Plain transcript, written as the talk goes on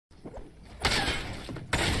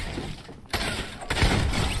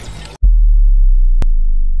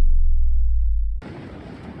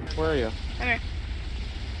Where are you? Come here.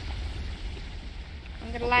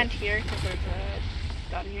 I'm gonna land here because there's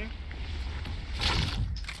a gun here.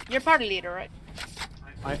 You're party leader, right?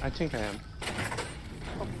 I think I am.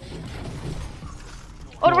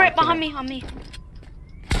 Oh, No, right I behind think me, on me.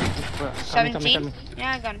 Where? 17?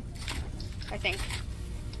 Yeah, I got him. I think.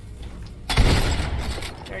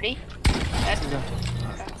 30? Dead. Yeah.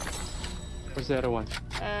 Okay. Where's the other one?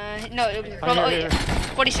 No, it was Oh, yeah.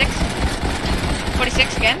 46.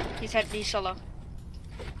 46 again. He's solo.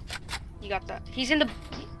 You got that. He's in the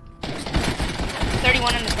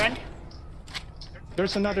 31 in the front.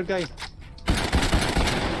 There's another guy.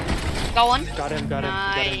 Got one. Got him, got him,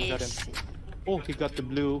 Nice. got him. Oh, he got the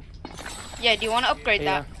blue. Yeah, do you want to upgrade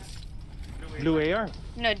that? Blue AR?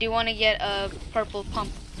 No, do you want to get a purple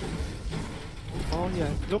pump? Oh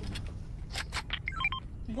yeah, look.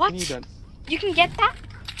 What? You need that. You can get that?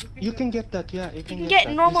 You can get that, yeah. You can get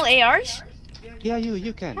that. normal ARs? Yeah,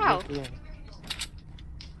 you can. How? Yeah.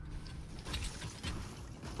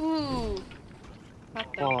 Ooh. What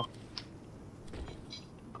the? Oh,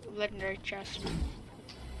 Legendary chest.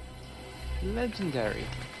 legendary.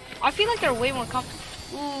 I feel like they're way more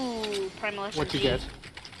Ooh, Primal SMG. What you get?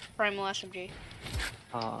 Primal SMG.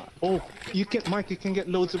 Oh, you can get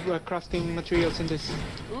loads of crafting materials in this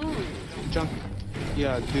Ooh. junk.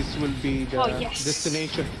 Yeah, this will be the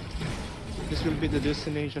destination. This will be the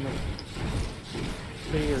destination of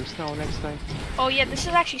players now next time. Oh yeah, this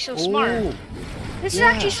is actually so smart. This is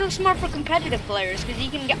actually so smart for competitive players because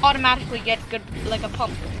you can automatically get good like a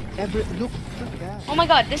pump. Look at that. Oh my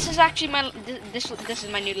god, this is actually my this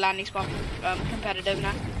is my new landing spot for competitive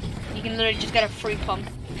now. You can literally just get a free pump.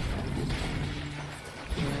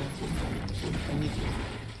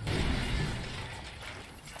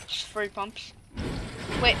 Just free pumps.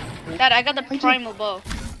 Wait, Dad, I got the primal bow.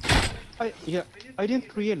 I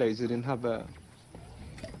didn't realize it didn't have a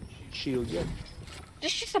shield yet.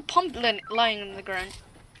 There's just a pump lying on the ground.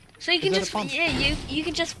 So you can just you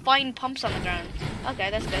can just find pumps on the ground.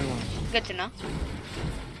 Okay, that's good. Good to know.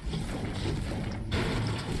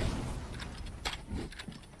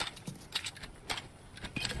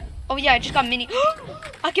 Oh yeah, I just got mini.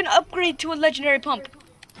 I can upgrade to a legendary pump.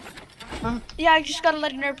 Huh? Yeah, I just got a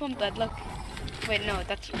legendary pump, Dad. Look. Wait, no,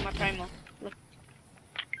 that's my primal. Look.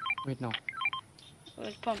 Wait, no.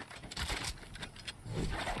 Where's pump?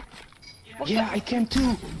 Yeah, I can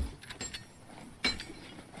too.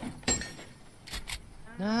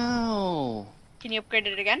 No. Can you upgrade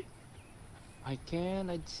it again? I can,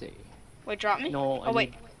 I'd say. Wait, drop me? No. Oh,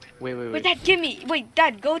 wait. Wait. Dad, give me. Wait,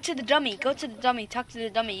 Dad, go to the dummy. Go to the dummy. Talk to the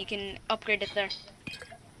dummy. You can upgrade it there.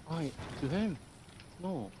 Wait, to him?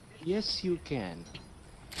 No. Yes, you can.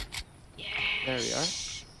 Yes. There we are.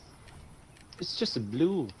 It's just a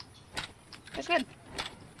blue. That's good.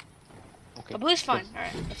 Okay. A blue's fine.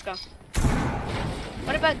 Alright, let's go.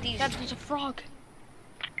 What about these? Dad, there's a frog.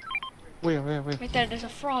 Where? Right there, there's a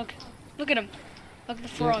frog. Look at him. Look at the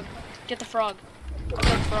frog. Get the frog. Look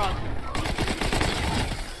at the frog.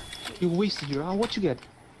 You wasted your... what you get?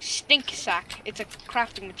 Stink sack. It's a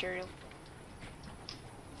crafting material.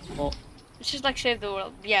 Oh. It's just like save the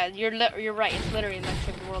world. Yeah, you're right. It's literally like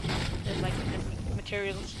save the world. There's like different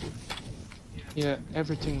materials. Yeah,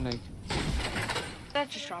 everything like...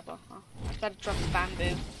 That's just drop off. Huh? That drops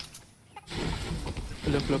bamboo.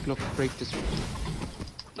 Look. Break this.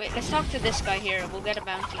 Wait, let's talk to this guy here. We'll get a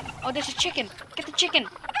bounty. Oh, there's a chicken. Get the chicken.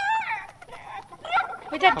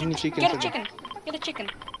 Wait, Dad. How many chickens Get a are chicken. Get a chicken.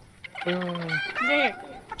 there? He's right here.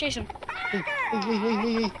 Chase him. Hey.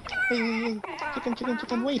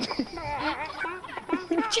 Chicken, wait.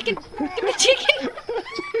 Chicken. Give me chicken.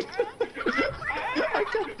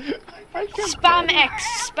 I can't. Spam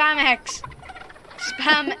X.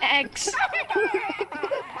 Spam X.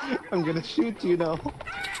 I'm gonna shoot you now.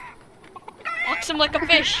 Box him like a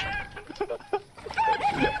fish.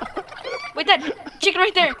 Wait, Dad. Chicken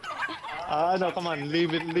right there. No, come on.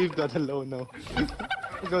 Leave that alone now.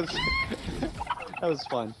 Because that was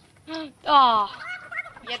fun. Oh.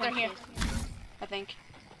 Yeah, they're here. I think.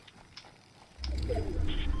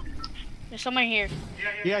 There's someone here.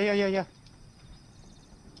 Yeah.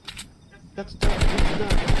 That's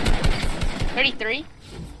 33.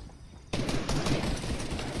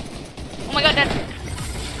 Oh my god, Dad.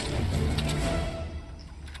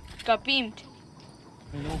 Got beamed.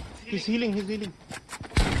 I know. He's healing. He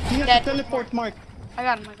has Dead. a teleport mark. I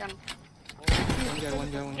got him.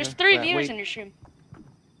 One guy. There's 3 viewers in your stream.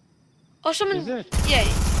 Oh, someone. Is it? Yeah.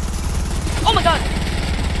 Oh my god.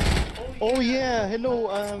 Oh yeah. Hello.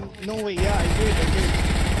 No way. Yeah, I did.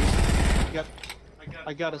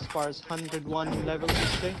 I got as far as 101 levels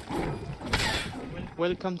today.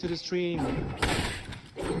 Welcome to the stream.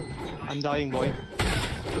 I'm dying, boy. I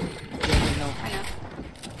know.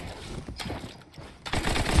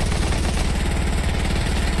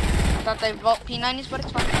 I thought they vault P90s, but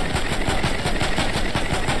it's fine.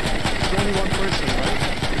 There's only one person, right?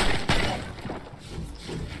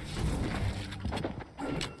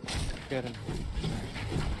 Get him.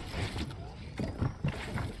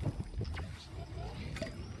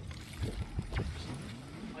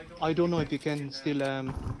 I don't know if you can still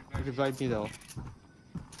revive me though.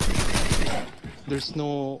 There's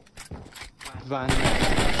no van.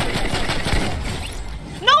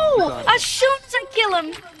 No! As soon as I kill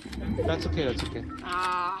him. That's okay. That's okay.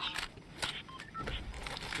 Ah.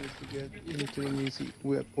 To get into easy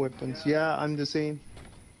weapons. Yeah, I'm the same.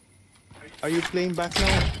 Are you playing back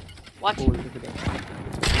now? What? Oh, look at that.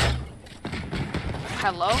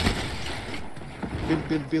 Hello?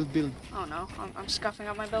 Build. Oh no, I'm scuffing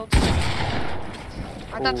up my build.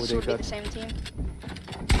 I thought this would be the same team.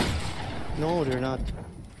 No, they're not.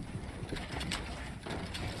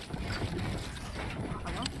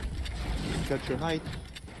 Hello? Got your height.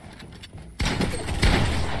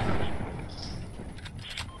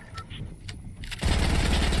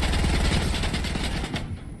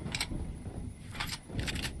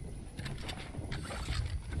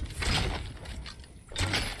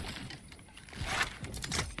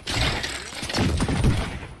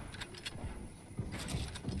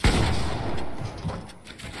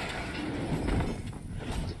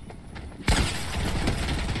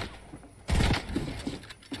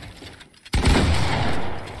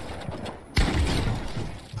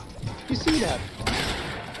 You see that?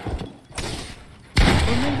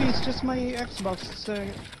 Or maybe it's just my Xbox. Oh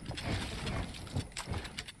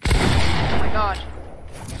my god.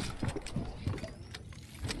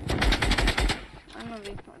 I'm gonna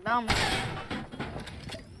be dumb.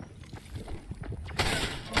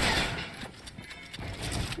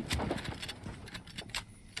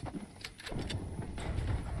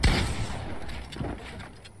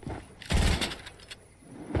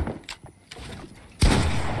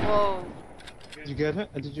 Whoa. Did you get it?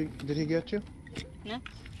 Did he get you? Yeah.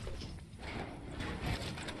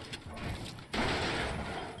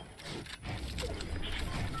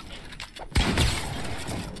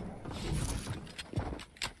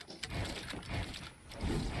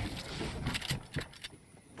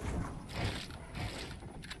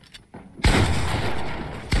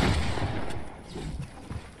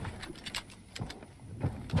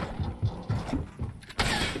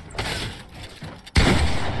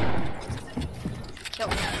 Kill.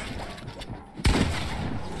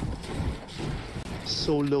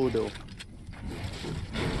 So low though.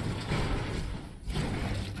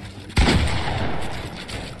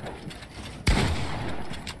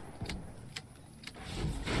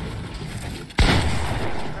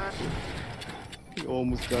 He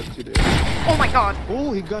almost got you there. Oh my god.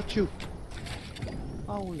 Oh, he got you.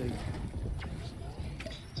 Holy.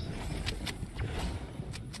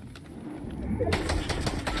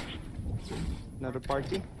 Another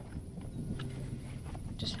party?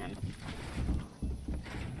 Just him.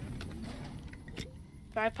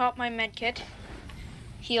 If I pop my med kit,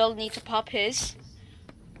 he'll need to pop his,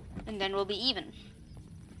 and then we'll be even.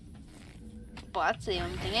 But the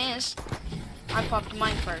only thing is, I popped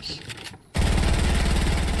mine first.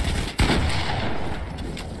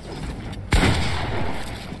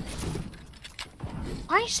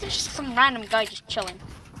 Why is there just some random guy just chilling?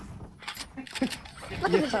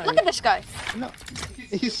 Look at this! Look at this guy! No,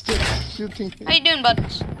 he's just shooting. How you doing,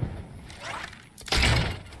 buds?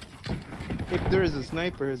 If there is a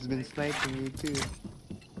sniper, has been sniping me too.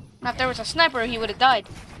 Now, if there was a sniper, he would have died.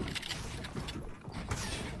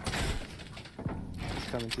 He's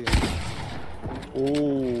coming to you.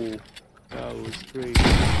 Oh, that was great.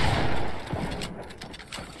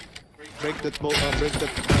 Break that bolt. Break that.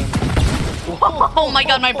 Oh my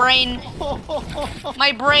god, my brain!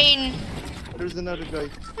 My brain! There's another guy.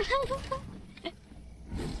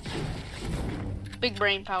 Big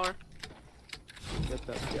brain power. Get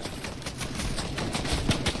that, yeah.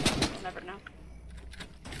 You'll never know.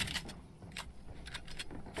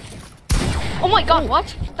 Oh my god,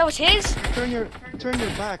 what? That was his? Turn your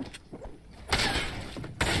back.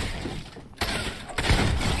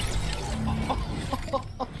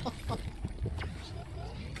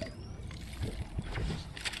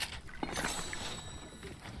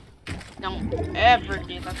 Don't ever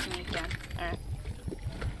do that to me again. Alright.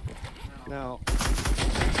 Now.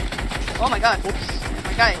 Oh my god. Oops. Oh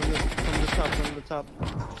my god. From the top.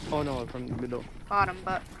 Oh no, from the middle. Bottom,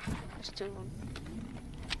 but there's two of them.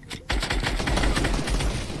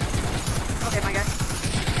 Okay, my guy.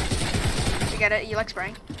 You get it? You like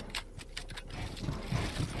spraying?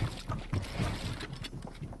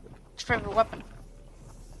 favorite weapon?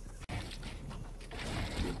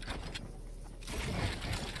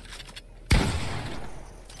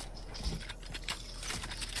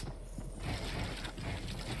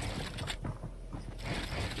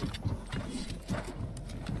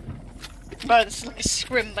 Bro, this is like a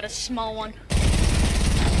scrim, but a small one.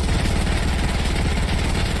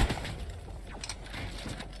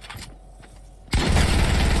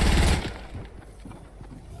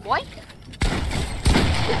 What?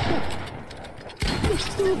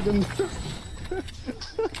 There's two of them.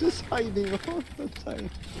 Just hiding all the time.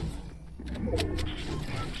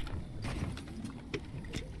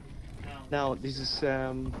 Now this is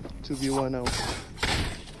 2v1 now.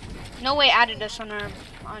 No way added us on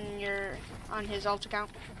his alt account.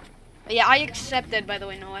 But yeah, I accepted, by the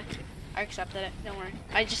way, no way. I accepted it, don't worry.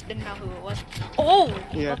 I just didn't know who it was. Oh!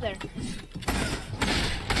 Yeah. Up there.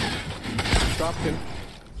 Dropped him.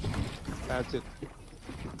 That's it.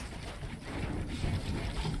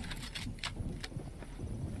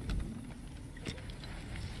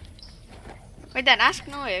 Wait, then ask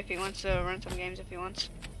Noah if he wants to run some games if he wants.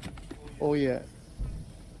 Oh yeah.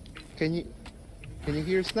 Can you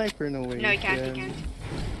hear Sniper? No way. No, he can't. He can't.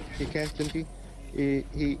 He can't, can he?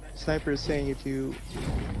 Sniper is saying if you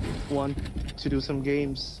want to do some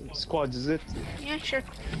games, squads, is it? Yeah, sure.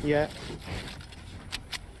 Yeah.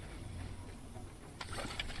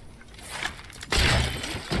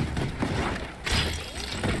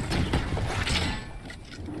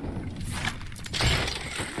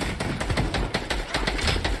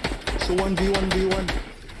 So 1v1.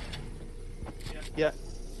 Yeah.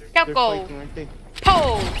 They're Go. fighting, aren't they?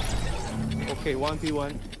 Po. Okay,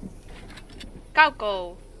 1v1.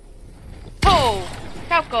 Go. Po.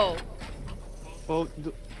 Go. Oh,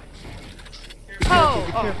 Po.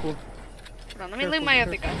 be careful. Hold on, let me leave my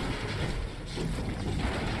other gun.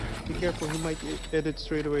 Be careful, he might edit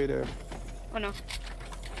straight away there. Oh no.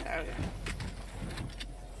 Okay.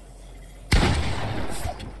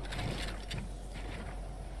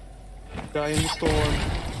 Guy in the storm.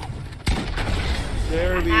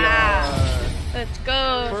 There we are. Let's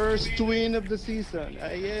go. First win of the season.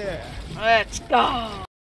 Yeah. Let's go.